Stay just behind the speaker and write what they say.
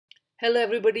Hello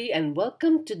everybody and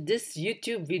welcome to this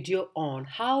YouTube video on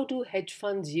how do hedge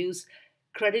funds use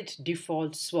credit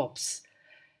default swaps.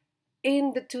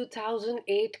 In the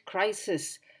 2008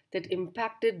 crisis that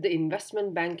impacted the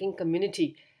investment banking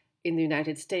community in the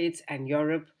United States and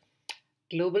Europe,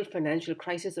 global financial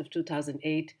crisis of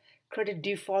 2008, credit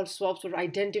default swaps were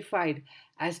identified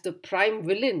as the prime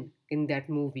villain in that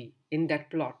movie, in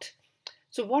that plot.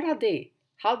 So what are they?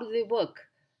 How do they work?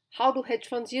 How do hedge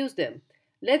funds use them?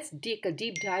 Let's take a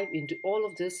deep dive into all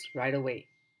of this right away.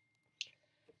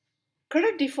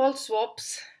 Credit default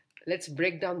swaps, let's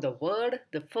break down the word.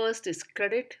 The first is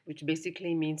credit, which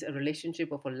basically means a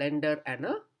relationship of a lender and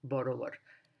a borrower.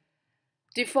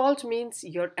 Default means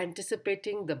you're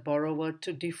anticipating the borrower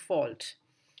to default.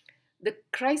 The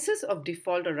crisis of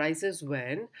default arises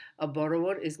when a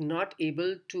borrower is not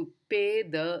able to pay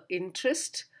the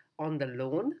interest on the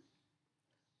loan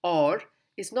or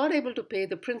is not able to pay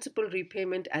the principal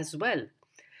repayment as well.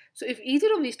 So if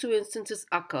either of these two instances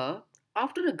occur,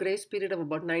 after a grace period of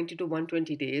about 90 to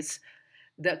 120 days,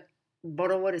 the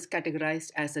borrower is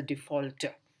categorized as a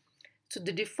defaulter. So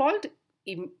the default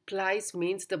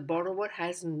means the borrower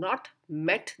has not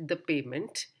met the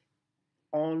payment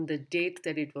on the date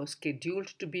that it was scheduled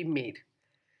to be made.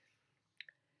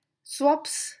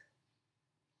 Swaps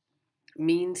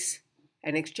means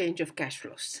an exchange of cash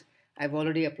flows. I've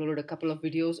already uploaded a couple of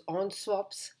videos on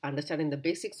swaps, understanding the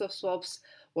basics of swaps,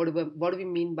 what do we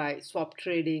mean by swap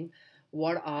trading,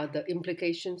 what are the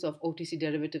implications of OTC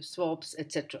derivative swaps,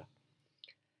 etc.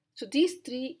 So these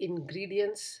three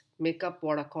ingredients make up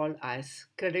what are called as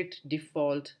credit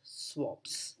default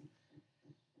swaps.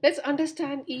 Let's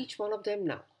understand each one of them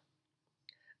now.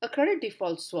 A credit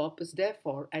default swap is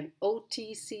therefore an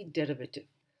OTC derivative.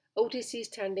 OTC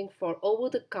standing for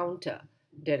over-the-counter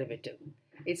derivative.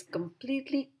 It's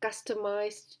completely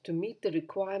customized to meet the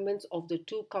requirements of the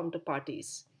two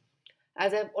counterparties.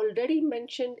 As I've already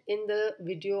mentioned in the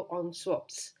video on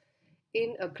swaps,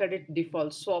 in a credit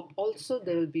default swap also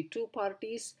there will be two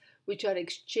parties which are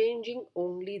exchanging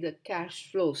only the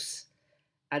cash flows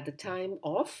at the time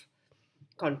of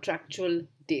contractual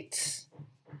dates.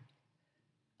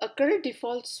 A credit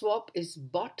default swap is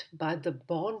bought by the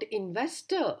bond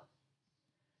investor.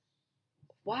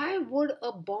 Why would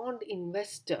a bond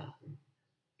investor,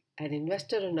 an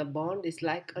investor in a bond is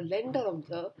like a lender of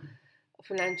the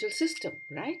financial system,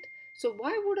 right? So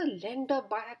why would a lender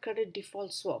buy a credit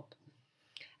default swap?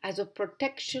 As a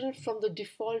protection from the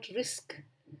default risk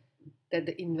that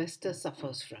the investor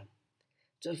suffers from.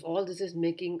 So if all this is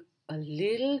making a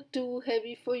little too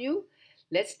heavy for you,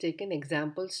 let's take an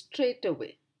example straight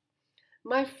away.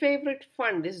 My favorite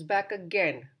fund is back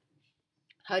again,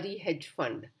 Hari Hedge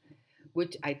Fund,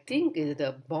 which I think is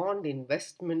the bond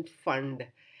investment fund,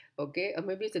 okay, or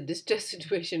maybe it's a distress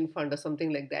situation fund or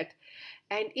something like that.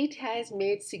 And it has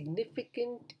made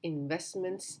significant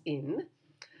investments in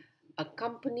a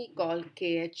company called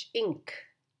KH Inc.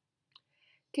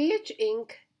 KH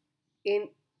Inc. in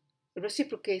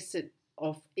reciprocation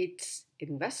of its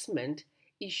investment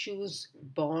issues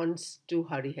bonds to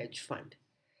Hari Hedge Fund.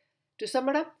 To sum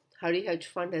it up, Hari Hedge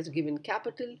Fund has given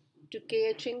capital to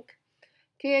KH Inc.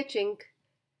 KH Inc.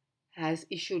 has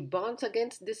issued bonds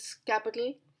against this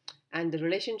capital, and the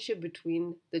relationship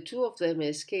between the two of them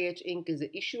is KH Inc. is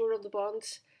the issuer of the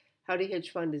bonds, Hari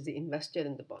Hedge Fund is the investor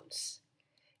in the bonds.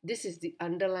 This is the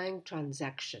underlying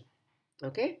transaction.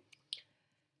 Okay?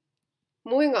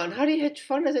 Moving on, Hari Hedge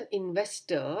Fund as an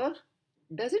investor,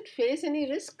 does it face any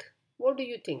risk? What do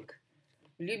you think?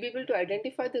 Will you be able to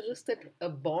identify the risk that a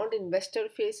bond investor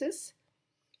faces?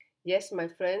 Yes, my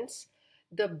friends.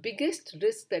 The biggest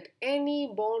risk that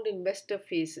any bond investor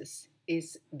faces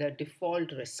is the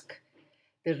default risk.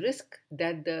 The risk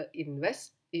that the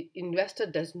investor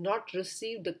does not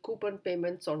receive the coupon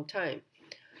payments on time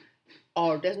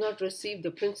or does not receive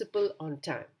the principal on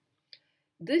time.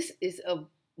 This is a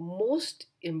most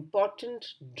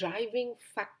important driving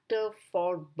factor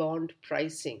for bond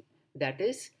pricing, that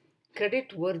is,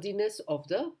 creditworthiness of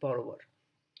the borrower.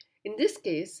 In this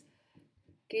case,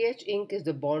 KH Inc. is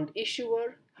the bond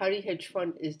issuer, Hari Hedge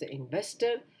Fund is the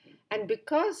investor, and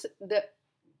because the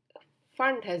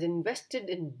fund has invested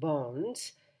in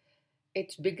bonds,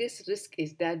 its biggest risk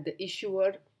is that the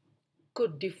issuer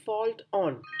could default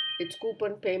on its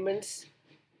coupon payments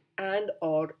and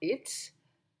or its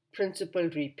principal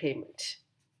repayment.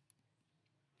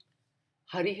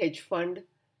 Hari Hedge Fund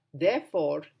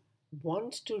therefore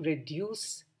wants to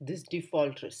reduce this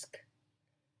default risk.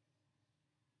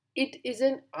 It is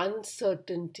an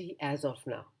uncertainty as of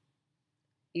now.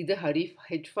 Either Hari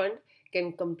Hedge Fund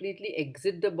can completely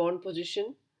exit the bond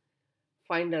position,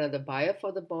 find another buyer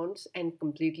for the bonds and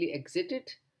completely exit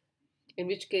it, in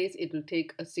which case it will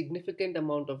take a significant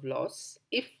amount of loss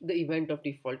if the event of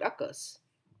default occurs.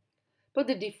 But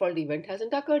the default event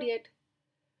hasn't occurred yet.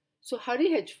 So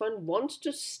Hari Hedge Fund wants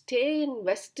to stay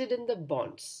invested in the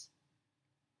bonds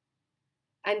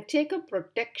and take a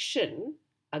protection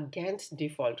against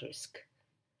default risk.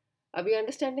 Are we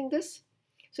understanding this?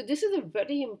 So this is a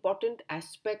very important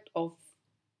aspect of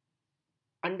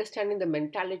understanding the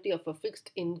mentality of a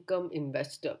fixed income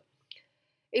investor.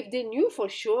 If they knew for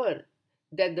sure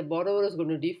that the borrower is going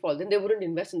to default, then they wouldn't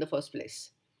invest in the first place.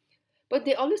 But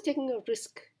they're always taking a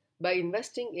risk by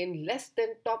investing in less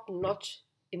than top-notch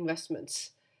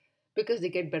investments because they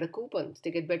get better coupons,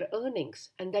 they get better earnings,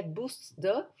 and that boosts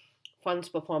the fund's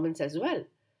performance as well.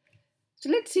 So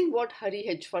let's see what Hari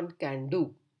Hedge Fund can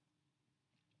do.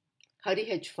 Hari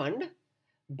Hedge Fund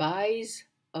buys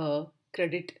a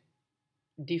credit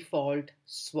default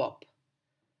swap.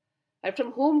 And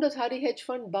from whom does Hari Hedge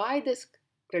Fund buy this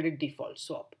credit default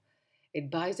swap? It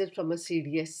buys it from a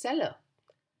CDS seller.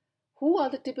 Who are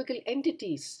the typical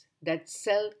entities that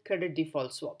sell credit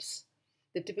default swaps?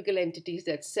 The typical entities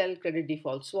that sell credit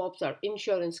default swaps are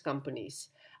insurance companies,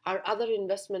 are other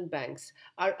investment banks,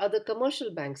 are other commercial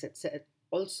banks, etc.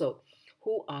 also,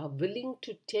 who are willing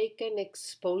to take an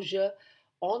exposure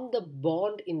on the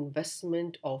bond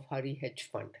investment of Hari Hedge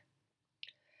Fund.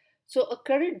 So a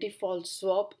credit default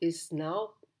swap is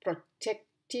now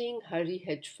protecting Hari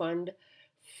Hedge Fund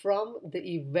from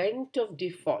the event of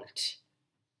default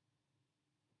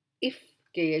if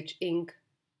KH Inc.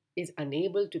 is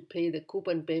unable to pay the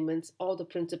coupon payments or the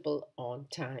principal on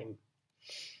time.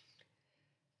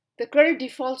 The credit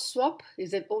default swap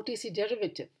is an OTC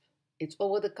derivative. It's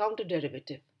over-the-counter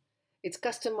derivative. It's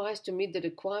customized to meet the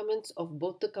requirements of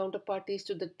both the counterparties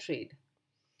to the trade.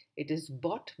 It is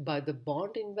bought by the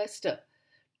bond investor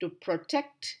to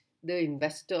protect the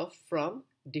investor from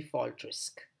default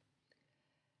risk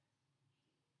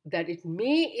that it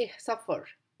may suffer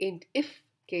if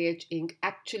KH Inc.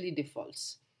 actually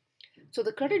defaults. So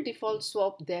the credit default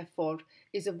swap, therefore,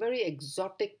 is a very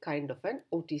exotic kind of an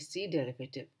OTC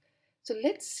derivative. So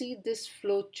let's see this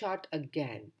flow chart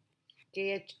again.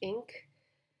 KH Inc.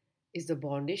 is the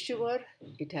bond issuer.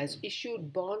 It has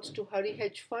issued bonds to Hari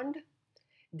Hedge Fund.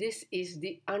 This is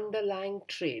the underlying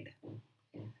trade.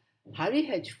 Hari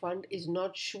Hedge Fund is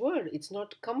not sure, it's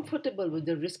not comfortable with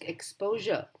the risk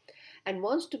exposure and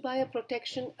wants to buy a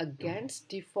protection against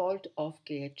default of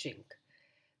KH Inc.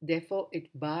 Therefore, it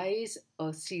buys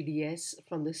a CDS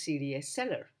from the CDS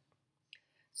seller.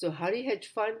 So Hari Hedge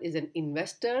Fund is an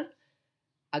investor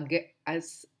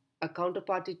as a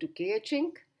counterparty to KH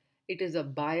Inc. It is a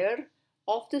buyer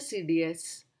of the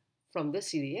CDS from the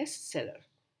CDS seller.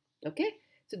 Okay,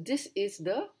 so this is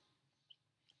the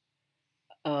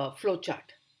flow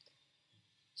chart.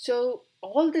 So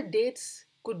all the dates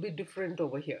could be different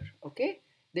over here. Okay,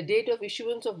 the date of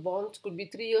issuance of bonds could be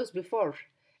 3 years before,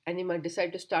 and you might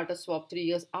decide to start a swap 3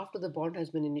 years after the bond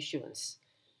has been in issuance,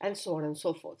 and so on and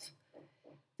so forth.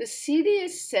 The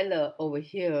CDS seller over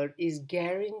here is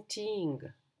guaranteeing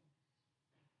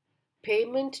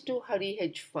payment to Hari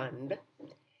Hedge Fund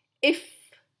if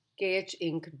KH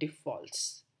Inc.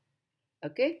 defaults.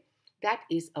 Okay, that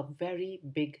is a very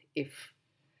big if.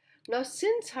 Now,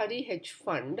 since Hari Hedge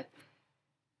Fund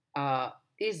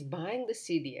is buying the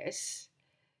CDS,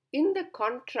 in the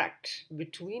contract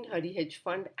between Hari Hedge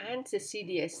Fund and the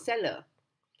CDS seller,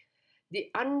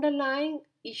 the underlying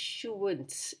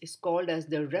issuance is called as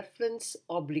the reference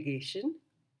obligation,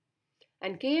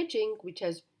 and KH Inc., which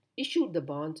has issued the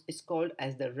bonds, is called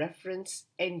as the reference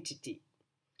entity.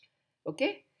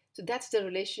 Okay, so that's the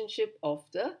relationship of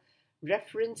the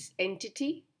reference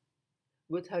entity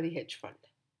with Hari Hedge Fund.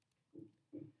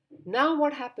 Now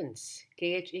what happens?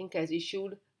 KH Inc. has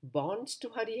issued bonds to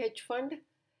Hari Hedge Fund,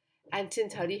 and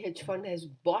since Hari Hedge Fund has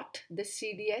bought the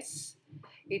CDS,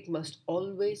 it must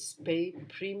always pay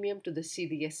premium to the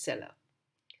CDS seller.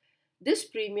 This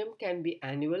premium can be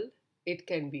annual, it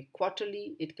can be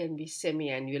quarterly, it can be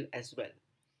semi-annual as well.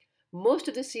 Most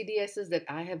of the CDSs that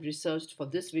I have researched for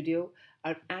this video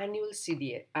are annual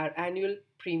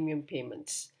premium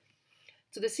payments.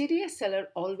 So the CDS seller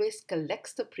always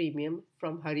collects the premium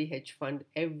from Hari Hedge Fund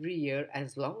every year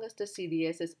as long as the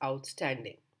CDS is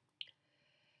outstanding.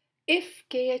 If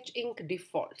KH Inc.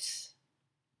 defaults,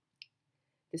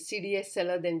 the CDS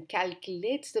seller then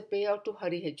calculates the payout to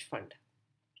Hari Hedge Fund.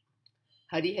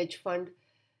 Hari Hedge Fund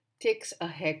takes a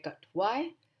haircut.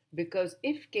 Why? Because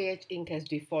if KH Inc. has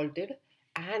defaulted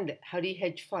and Hari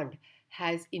Hedge Fund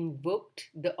has invoked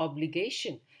the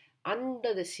obligation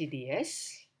under the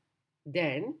CDS,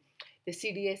 then the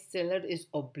CDS seller is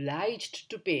obliged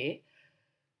to pay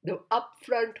the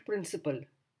upfront principal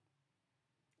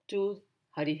to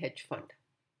Hari Hedge Fund.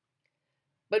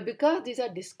 But because these are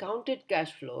discounted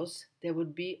cash flows, there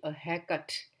would be a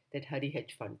haircut that Hari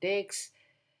Hedge Fund takes.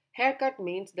 Haircut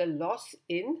means the loss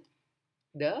in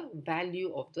the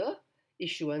value of the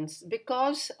issuance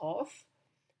because of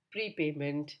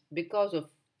prepayment, because of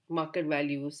market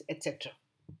values, etc.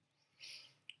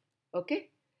 Okay?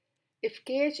 If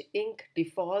KH Inc.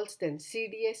 defaults, then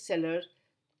CDS seller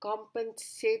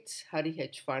compensates Hari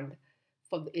Hedge Fund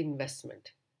for the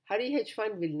investment. Hari Hedge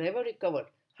Fund will never recover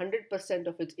 100%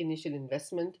 of its initial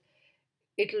investment.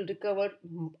 It will recover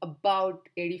about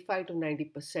 85 to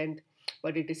 90%,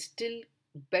 but it is still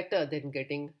better than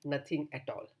getting nothing at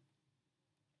all.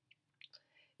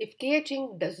 If KH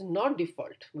Inc. does not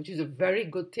default, which is a very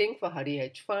good thing for Hari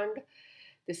Hedge Fund,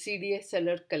 the CDS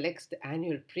seller collects the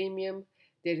annual premium.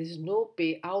 There is no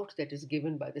payout that is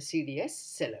given by the CDS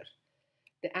seller.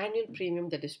 The annual premium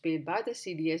that is paid by the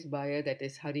CDS buyer, that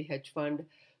is Hari Hedge Fund,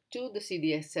 to the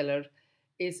CDS seller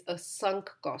is a sunk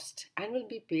cost and will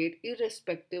be paid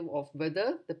irrespective of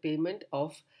whether the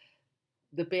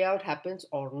payout happens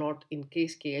or not in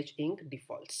case KH Inc.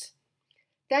 defaults.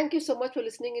 Thank you so much for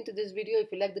listening into this video.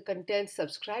 If you like the content,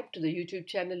 subscribe to the YouTube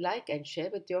channel, like and share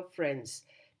with your friends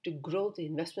to grow the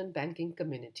investment banking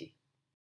community.